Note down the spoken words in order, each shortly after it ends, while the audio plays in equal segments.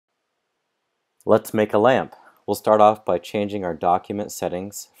Let's make a lamp. We'll start off by changing our document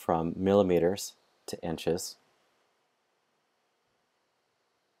settings from millimeters to inches.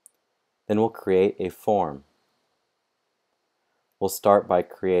 Then we'll create a form. We'll start by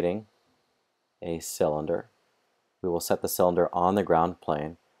creating a cylinder. We will set the cylinder on the ground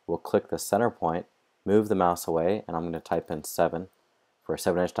plane. We'll click the center point, move the mouse away, and I'm going to type in 7 for a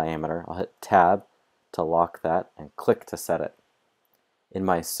 7-inch diameter. I'll hit Tab to lock that and click to set it. In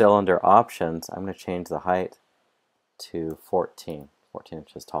my cylinder options, I'm going to change the height to 14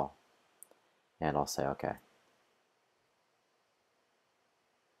 inches tall. And I'll say OK.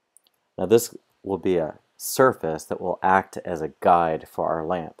 Now this will be a surface that will act as a guide for our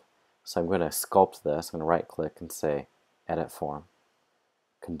lamp. So I'm going to sculpt this. I'm going to right click and say Edit Form.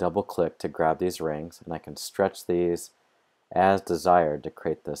 I can double click to grab these rings, and I can stretch these as desired to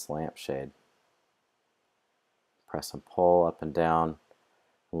create this lampshade. Press and pull up and down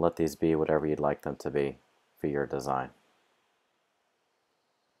and let these be whatever you'd like them to be for your design.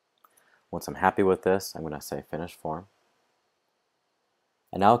 Once I'm happy with this, I'm going to say Finish Form.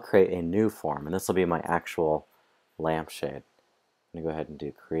 And now I'll create a new form, and this will be my actual lampshade. I'm going to go ahead and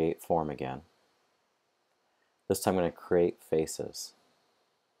do Create Form again. This time I'm going to create faces.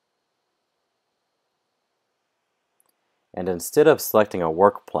 And instead of selecting a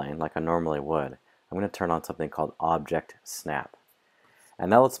work plane like I normally would, I'm going to turn on something called Object Snap.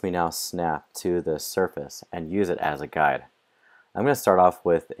 And that lets me now snap to the surface and use it as a guide. I'm going to start off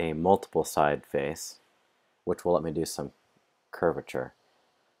with a multiple side face, which will let me do some curvature.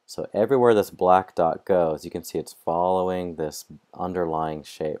 So everywhere this black dot goes, you can see it's following this underlying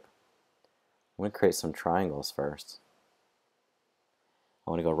shape. I'm going to create some triangles first.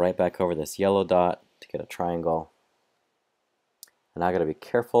 I want to go right back over this yellow dot to get a triangle. And I got to be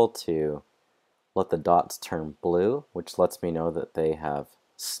careful to let the dots turn blue, which lets me know that they have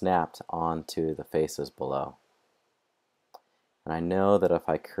snapped onto the faces below. And I know that if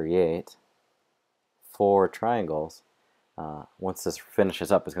I create 4 triangles, once this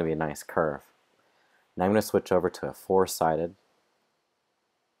finishes up, it's going to be a nice curve. Now I'm going to switch over to a 4-sided.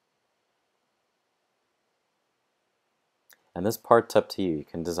 And this part's up to you. You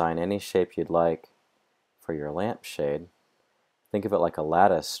can design any shape you'd like for your lampshade. Think of it like a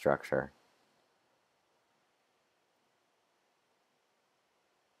lattice structure.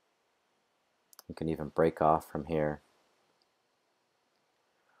 You can even break off from here.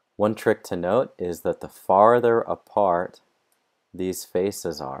 One trick to note is that the farther apart these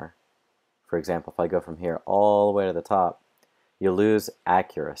faces are, for example, if I go from here all the way to the top, you lose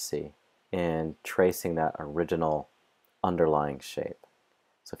accuracy in tracing that original underlying shape.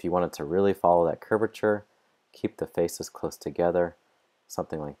 So if you wanted to really follow that curvature, keep the faces close together,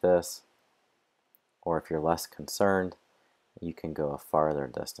 something like this. Or if you're less concerned, you can go a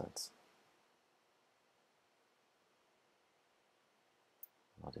farther distance.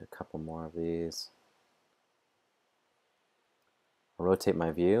 I'll do a couple more of these. I'll rotate my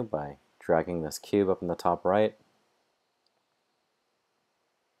view by dragging this cube up in the top right.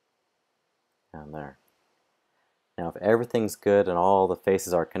 And there. Now if everything's good and all the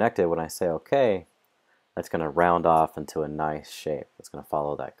faces are connected, when I say OK, that's going to round off into a nice shape. It's going to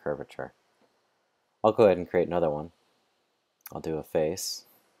follow that curvature. I'll go ahead and create another one. I'll do a face,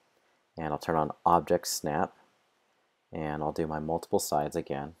 and I'll turn on Object Snap. And I'll do my multiple sides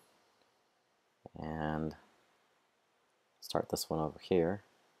again, and start this one over here.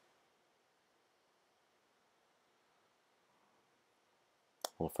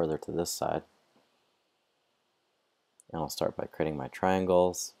 A little further to this side. And I'll start by creating my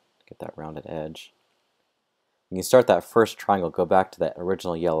triangles to get that rounded edge. When you start that first triangle, go back to that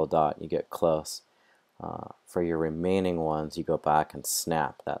original yellow dot, you get close. For your remaining ones, you go back and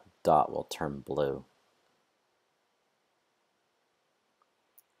snap. That dot will turn blue.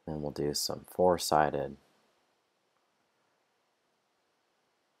 And we'll do some 4-sided.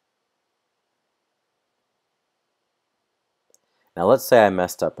 Now let's say I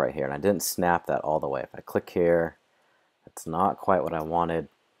messed up right here and I didn't snap that all the way. If I click here, it's not quite what I wanted.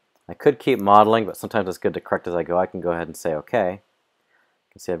 I could keep modeling, but sometimes it's good to correct as I go. I can go ahead and say OK. You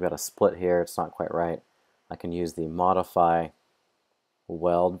can see I've got a split here. It's not quite right. I can use the Modify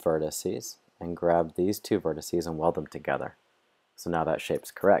Weld Vertices and grab these 2 vertices and weld them together. So now that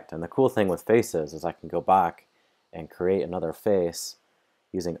shape's correct. And the cool thing with faces is I can go back and create another face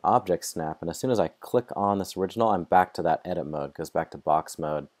using Object Snap. And as soon as I click on this original, I'm back to that edit mode. It goes back to box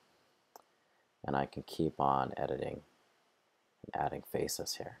mode. And I can keep on editing and adding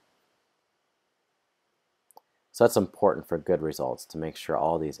faces here. So that's important for good results, to make sure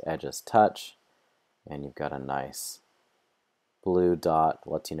all these edges touch and you've got a nice blue dot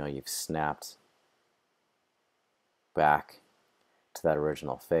that lets you know you've snapped back to that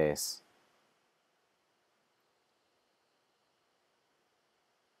original face.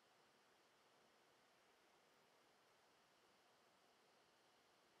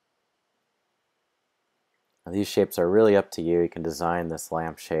 Now, these shapes are really up to you. You can design this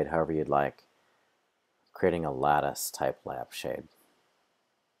lampshade however you'd like, creating a lattice type lampshade.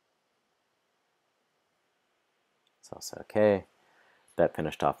 So I'll say OK. That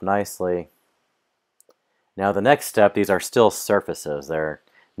finished off nicely. Now the next step, these are still surfaces. There's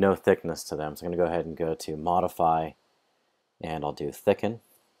no thickness to them. So I'm going to go ahead and go to Modify, and I'll do Thicken.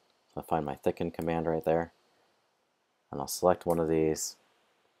 I'll find my Thicken command right there. And I'll select one of these,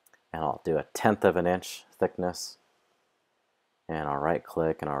 and I'll do 1/10 of an inch thickness. And I'll right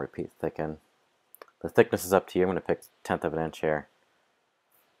click and I'll repeat Thicken. The thickness is up to you. I'm going to pick 1/10 of an inch here.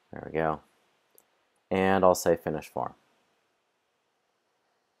 There we go. And I'll say Finish Form.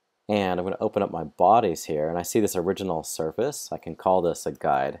 And I'm going to open up my bodies here, and I see this original surface. I can call this a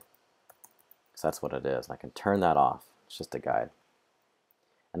guide, because that's what it is. I can turn that off. It's just a guide.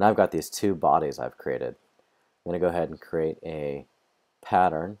 And now I've got these two bodies I've created. I'm going to go ahead and create a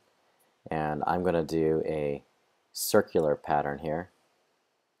pattern, and I'm going to do a circular pattern here.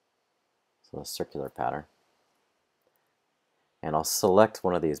 So a circular pattern. And I'll select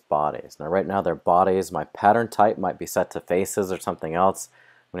one of these bodies. Now right now they're bodies. My pattern type might be set to faces or something else.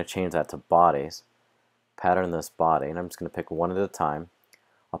 I'm going to change that to bodies. Pattern this body, and I'm just going to pick one at a time.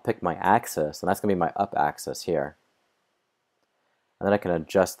 I'll pick my axis, and that's going to be my up axis here. And then I can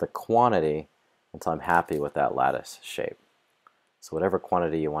adjust the quantity until I'm happy with that lattice shape. So whatever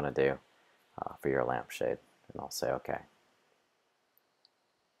quantity you want to do for your lampshade, and I'll say OK.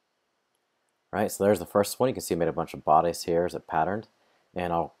 Right, so there's the first one. You can see I made a bunch of bodies here as it patterned.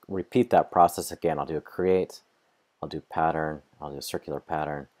 And I'll repeat that process again. I'll do a create, I'll do pattern, I'll do a circular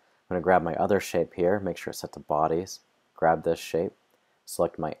pattern. I'm going to grab my other shape here, make sure it's set to bodies, grab this shape,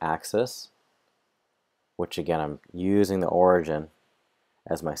 select my axis, which again I'm using the origin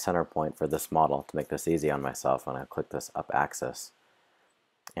as my center point for this model to make this easy on myself. When I click this up axis,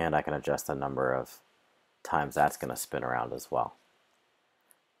 and I can adjust the number of times that's going to spin around as well.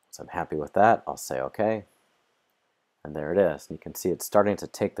 So I'm happy with that. I'll say OK. And there it is. And you can see it's starting to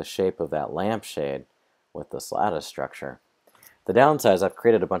take the shape of that lampshade with this lattice structure. The downside is I've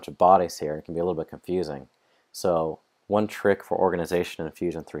created a bunch of bodies here. It can be a little bit confusing. So one trick for organization in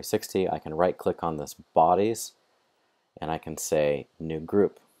Fusion 360, I can right click on this bodies, and I can say New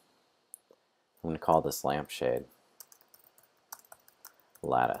Group. I'm going to call this lampshade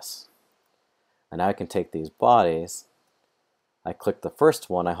lattice. And now I can take these bodies, I click the first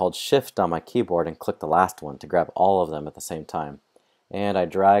one, I hold Shift on my keyboard and click the last one to grab all of them at the same time. And I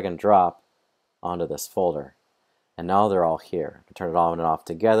drag and drop onto this folder. And now they're all here. I can turn it on and off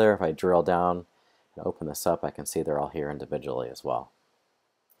together. If I drill down and open this up, I can see they're all here individually as well.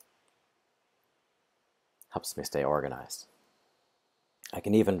 Helps me stay organized. I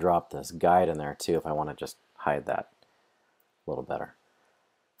can even drop this guide in there too if I want to just hide that a little better.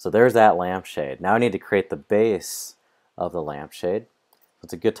 So there's that lampshade. Now I need to create the base of the lampshade. So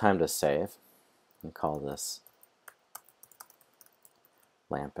it's a good time to save and call this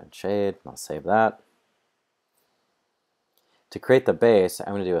lamp and shade. I'll save that. To create the base,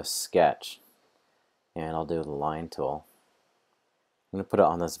 I'm going to do a sketch, and I'll do the line tool. I'm going to put it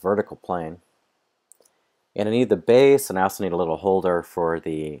on this vertical plane, and I need the base, and I also need a little holder for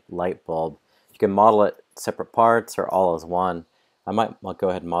the light bulb. You can model it separate parts or all as one. I might go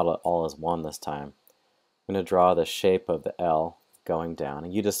ahead and model it all as one this time. I'm going to draw the shape of the L going down,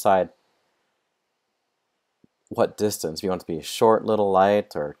 and you decide what distance. If you want it to be a short little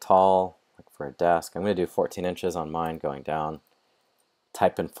light or tall, like for a desk. I'm going to do 14 inches on mine going down.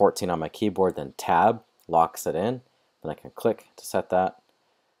 Type in 14 on my keyboard, then Tab locks it in. Then I can click to set that.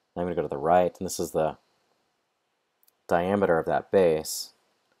 Then I'm going to go to the right, and this is the diameter of that base.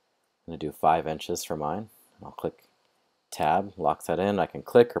 I'm going to do 5 inches for mine. I'll click Tab, locks that in. I can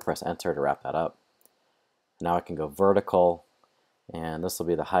click or press Enter to wrap that up. Now I can go vertical, and this will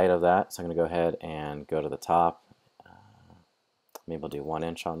be the height of that. So I'm going to go ahead and go to the top. Maybe I'll do 1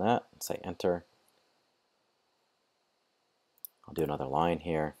 inch on that and say Enter. I'll do another line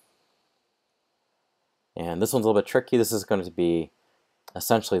here. And this one's a little bit tricky. This is going to be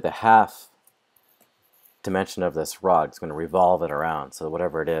essentially the half dimension of this rod. It's going to revolve it around. So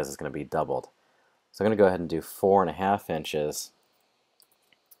whatever it is going to be doubled. So I'm going to go ahead and do 4.5 inches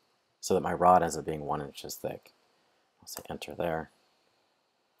so that my rod ends up being 1 inch thick. I'll say Enter there.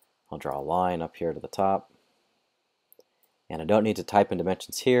 I'll draw a line up here to the top. And I don't need to type in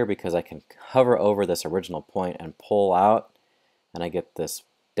dimensions here because I can hover over this original point and pull out, and I get this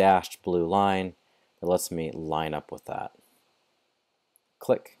dashed blue line it lets me line up with that.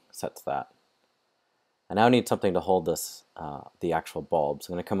 Click, set to that. I now need something to hold this, the actual bulb. So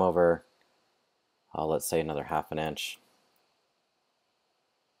I'm going to come over, let's say another 1/2 inch.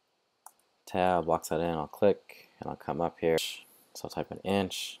 Tab, locks that in, I'll click, and I'll come up here. So I'll type an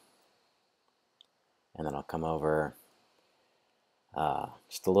inch, and then I'll come over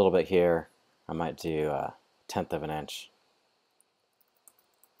just a little bit here. I might do 1/10 of an inch,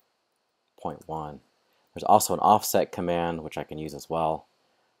 0.1. There's also an offset command, which I can use as well.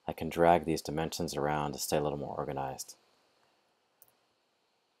 I can drag these dimensions around to stay a little more organized.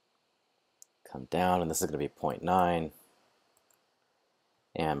 Come down, and this is going to be 0.9.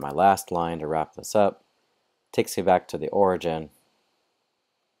 And my last line to wrap this up takes me back to the origin.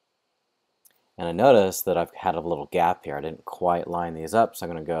 And I notice that I've had a little gap here. I didn't quite line these up, so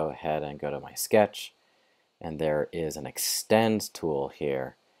I'm going to go ahead and go to my sketch. And there is an extend tool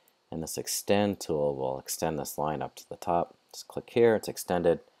here. And this extend tool will extend this line up to the top. Just click here, it's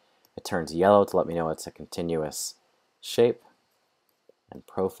extended. It turns yellow to let me know it's a continuous shape and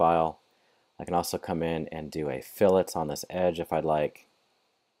profile. I can also come in and do a fillet on this edge if I'd like.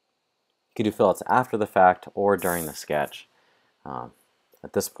 You can do fillets after the fact or during the sketch.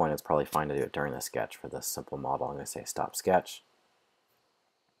 At this point, it's probably fine to do it during the sketch for this simple model. I'm going to say stop sketch.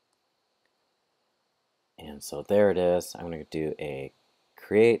 And so there it is. I'm going to do a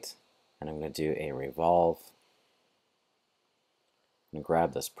create, and I'm going to do a revolve. I'm going to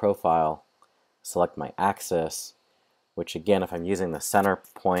grab this profile, select my axis, which again, if I'm using the center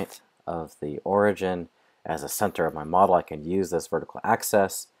point of the origin as a center of my model, I can use this vertical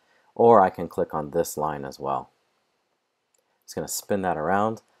axis, or I can click on this line as well. It's going to spin that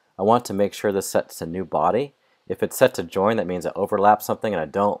around. I want to make sure this sets to new body. If it's set to join, that means it overlaps something, and I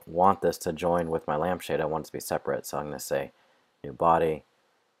don't want this to join with my lampshade. I want it to be separate. So I'm going to say new body,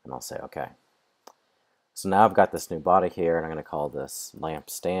 and I'll say OK. So now I've got this new body here, and I'm going to call this lamp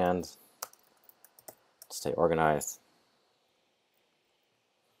stand. Stay organized.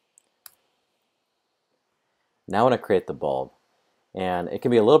 Now I want to create the bulb. And it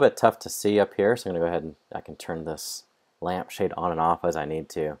can be a little bit tough to see up here, so I'm going to go ahead and I can turn this lampshade on and off as I need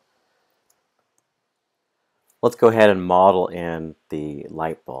to. Let's go ahead and model in the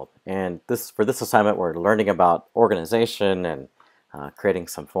light bulb. And for this assignment, we're learning about organization and creating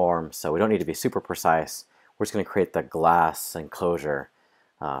some forms, so we don't need to be super precise. We're just going to create the glass enclosure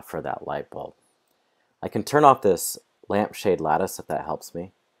for that light bulb. I can turn off this lampshade lattice if that helps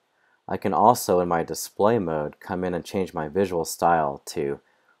me. I can also, in my display mode, come in and change my visual style to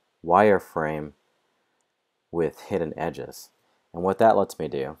wireframe with hidden edges. And what that lets me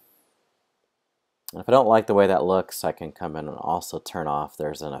do, if I don't like the way that looks, I can come in and also turn off.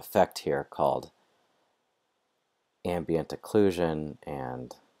 There's an effect here called ambient occlusion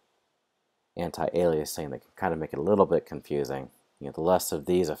and anti-aliasing that can kind of make it a little bit confusing. The less of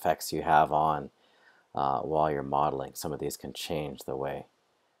these effects you have on while you're modeling, some of these can change the way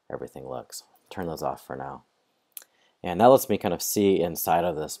everything looks. Turn those off for now. And that lets me kind of see inside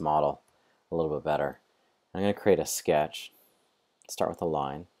of this model a little bit better. I'm going to create a sketch, start with a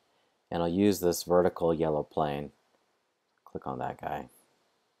line, and I'll use this vertical yellow plane. Click on that guy.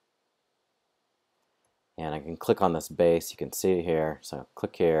 And I can click on this base, you can see it here, so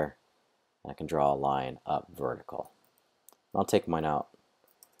click here, and I can draw a line up vertical. I'll take mine out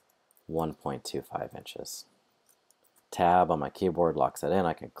 1.25 inches. Tab on my keyboard locks that in,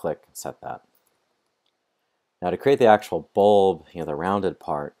 I can click and set that. Now to create the actual bulb, the rounded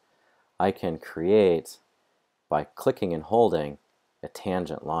part, I can create by clicking and holding a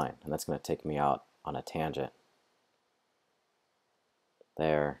tangent line, and that's going to take me out on a tangent.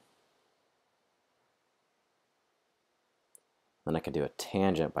 There. Then I can do a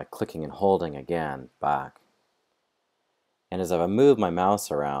tangent by clicking and holding again, back. And as I move my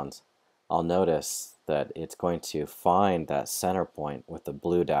mouse around, I'll notice that it's going to find that center point with the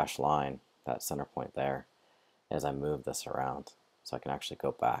blue dashed line, that center point there, as I move this around. So I can actually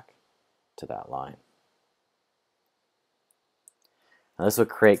go back to that line. Now this would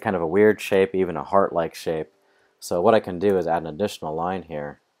create kind of a weird shape, even a heart-like shape. So what I can do is add an additional line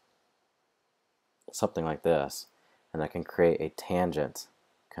here, something like this, and I can create a tangent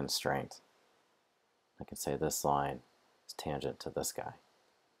constraint. I can say this line is tangent to this guy.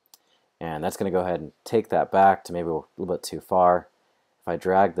 And that's going to go ahead and take that back to maybe a little bit too far. If I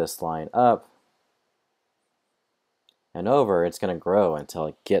drag this line up and over, it's going to grow until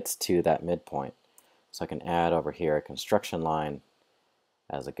it gets to that midpoint. So I can add over here a construction line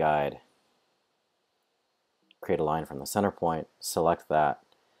as a guide, create a line from the center point, select that,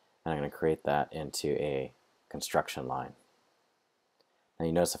 and I'm going to create that into a construction line. And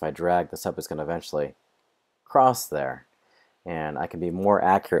you notice if I drag this up, it's going to eventually cross there. And I can be more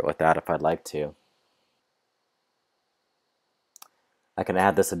accurate with that if I'd like to. I can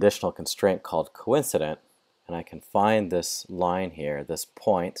add this additional constraint called coincident, and I can find this line here, this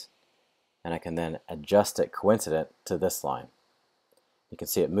point, and I can then adjust it coincident to this line. You can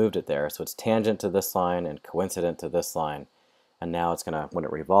see it moved it there, so it's tangent to this line and coincident to this line, and now it's going to, when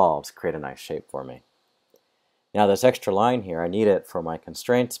it revolves, create a nice shape for me. Now this extra line here, I need it for my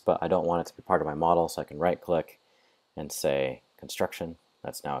constraints, but I don't want it to be part of my model, so I can right click and say construction.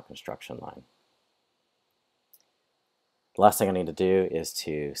 That's now a construction line. The last thing I need to do is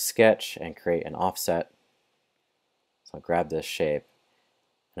to sketch and create an offset. So I'll grab this shape,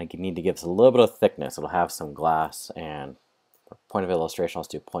 and I need to give this a little bit of thickness. It'll have some glass, and for point of illustration, I'll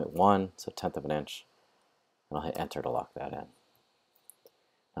just do 0.1, so 1/10 of an inch, and I'll hit enter to lock that in.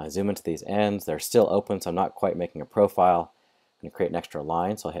 Now I zoom into these ends. They're still open, so I'm not quite making a profile. I'm going to create an extra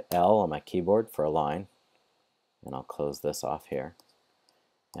line, so I'll hit L on my keyboard for a line, and I'll close this off here,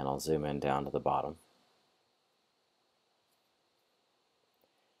 and I'll zoom in down to the bottom.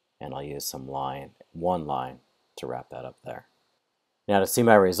 And I'll use some one line to wrap that up there. Now to see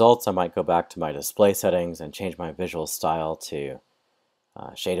my results, I might go back to my display settings and change my visual style to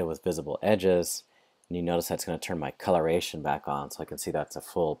shaded with visible edges. And you notice that's going to turn my coloration back on, so I can see that's a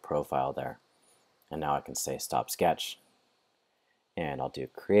full profile there. And now I can say stop sketch, and I'll do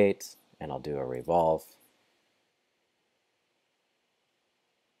create, and I'll do a revolve.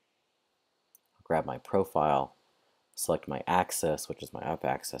 I'll grab my profile, select my axis, which is my up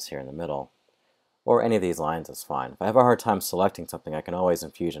axis here in the middle, or any of these lines is fine. If I have a hard time selecting something, I can always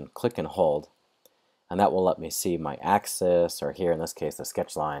in Fusion click and hold, and that will let me see my axis, or here in this case the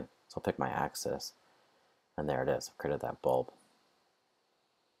sketch line. So I'll pick my axis, and there it is. I've created that bulb.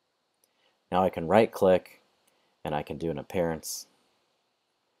 Now I can right click and I can do an appearance,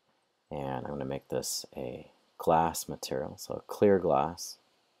 and I'm going to make this a glass material, so a clear glass.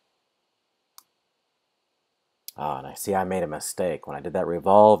 And I see I made a mistake. When I did that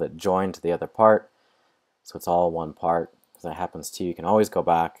revolve, it joined to the other part, so it's all one part. If that happens to you, you can always go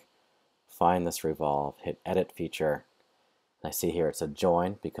back, find this revolve, hit edit feature, and I see here it's a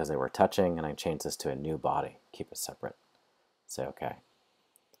join because they were touching, and I change this to a new body, keep it separate. Say OK.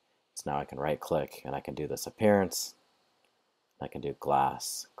 So now I can right click and I can do this appearance. I can do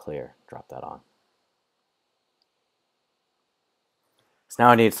glass, clear, drop that on. So now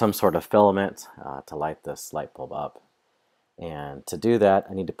I need some sort of filament to light this light bulb up. And to do that,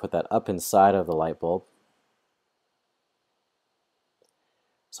 I need to put that up inside of the light bulb.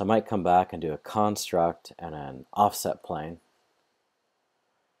 So I might come back and do a construct and an offset plane.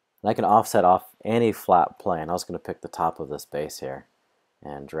 And I can offset off any flat plane. I was going to pick the top of this base here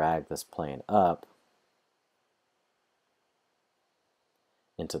and drag this plane up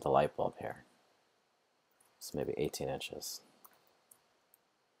into the light bulb here. So maybe 18 inches.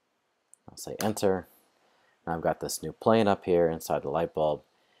 I'll say enter. Now I've got this new plane up here inside the light bulb,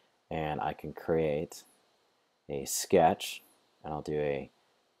 and I can create a sketch, and I'll do a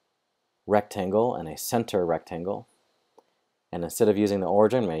rectangle and a center rectangle. And instead of using the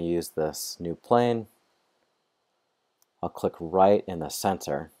origin, I'm going to use this new plane. I'll click right in the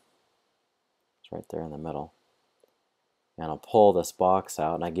center. It's right there in the middle. And I'll pull this box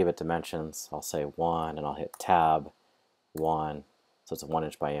out, and I give it dimensions. I'll say 1, and I'll hit tab 1. So it's a 1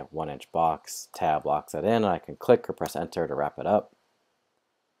 inch by 1 inch box. Tab locks that in, and I can click or press enter to wrap it up.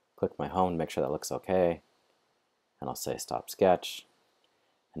 Click my home to make sure that looks okay. And I'll say stop sketch.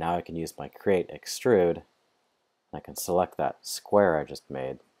 And now I can use my create extrude. And I can select that square I just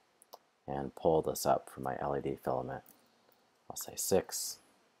made and pull this up for my LED filament. I'll say 6.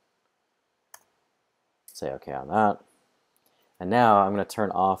 Say OK on that. And now I'm going to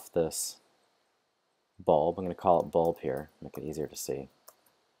turn off this bulb. I'm going to call it bulb here, make it easier to see.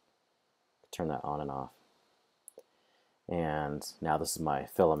 Turn that on and off. And now this is my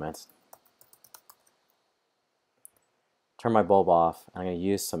filament. Turn my bulb off. I'm going to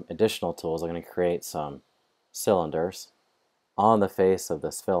use some additional tools. I'm going to create some cylinders on the face of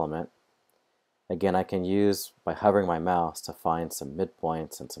this filament. Again, I can use by hovering my mouse to find some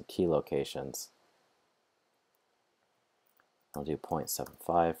midpoints and some key locations. I'll do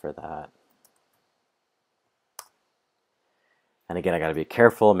 0.75 for that. And again, I got to be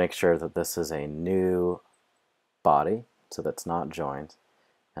careful, make sure that this is a new body, so that's not joined.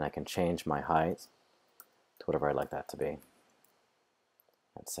 And I can change my height to whatever I'd like that to be.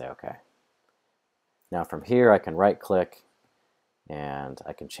 And say OK. Now from here, I can right click and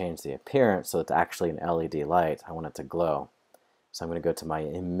I can change the appearance so it's actually an LED light. I want it to glow. So I'm going to go to my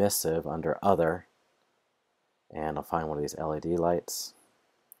emissive under other, and I'll find one of these LED lights.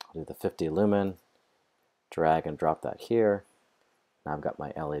 I'll do the 50 lumen, drag and drop that here. Now I've got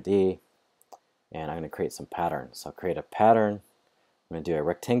my LED, and I'm going to create some patterns. So I'll create a pattern. I'm going to do a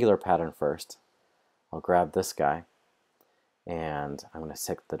rectangular pattern first. I'll grab this guy, and I'm going to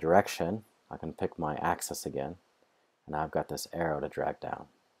take the direction. I can pick my axis again, and now I've got this arrow to drag down.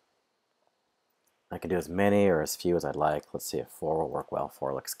 I can do as many or as few as I'd like. Let's see if 4 will work well.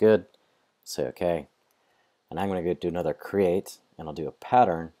 4 looks good. Say OK. And I'm going to do another create, and I'll do a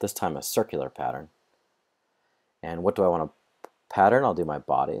pattern, this time a circular pattern. And what do I want to pattern? I'll do my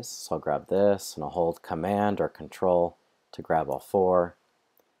bodies. So I'll grab this, and I'll hold Command or Control to grab all 4.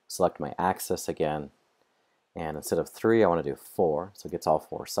 Select my axis again, and instead of 3, I want to do 4. So it gets all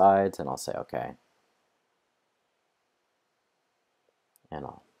 4 sides, and I'll say OK. And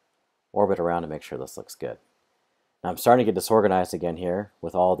I'll orbit around to make sure this looks good. Now I'm starting to get disorganized again here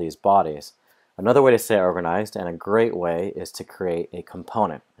with all these bodies. Another way to stay organized, and a great way, is to create a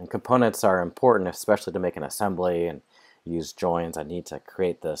component. And components are important, especially to make an assembly and use joins. I need to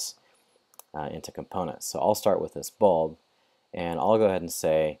create this into components. So I'll start with this bulb, and I'll go ahead and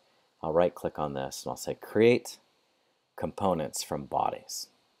say, I'll right click on this, and I'll say create components from bodies.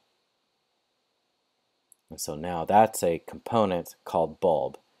 And so now that's a component called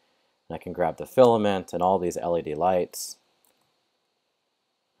bulb. And I can grab the filament and all these LED lights.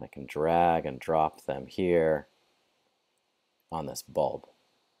 I can drag and drop them here on this bulb.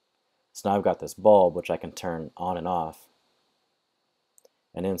 So now I've got this bulb which I can turn on and off.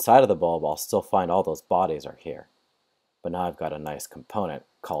 And inside of the bulb I'll still find all those bodies are here. But now I've got a nice component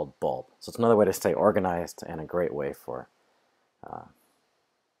called bulb. So it's another way to stay organized and a great way for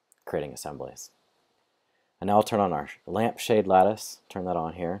creating assemblies. And now I'll turn on our lampshade lattice, turn that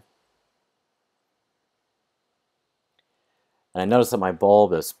on here. And I notice that my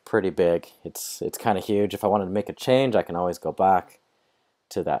bulb is pretty big. It's kind of huge. If I wanted to make a change, I can always go back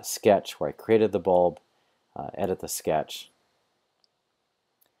to that sketch where I created the bulb, edit the sketch,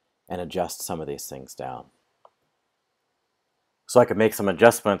 and adjust some of these things down. So I could make some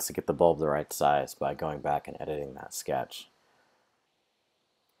adjustments to get the bulb the right size by going back and editing that sketch.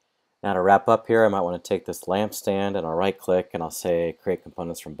 Now to wrap up here, I might want to take this lampstand and I'll right click and I'll say create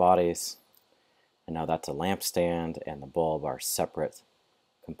components from bodies. And now that's a lampstand and the bulb are separate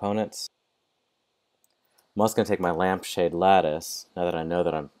components. I'm also going to take my lampshade lattice. Now that I know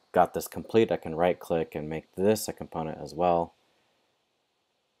that I've got this complete, I can right click and make this a component as well.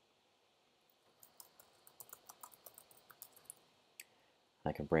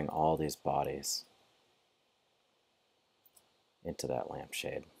 I can bring all these bodies into that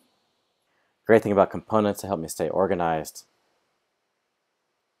lampshade. Great thing about components to help me stay organized.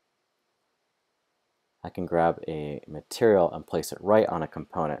 I can grab a material and place it right on a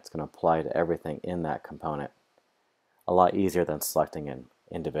component. It's going to apply to everything in that component. A lot easier than selecting it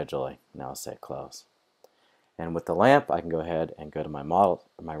individually. Now I'll say close. And with the lamp, I can go ahead and go to my model,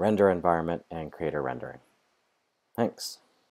 my render environment, and create a rendering. Thanks.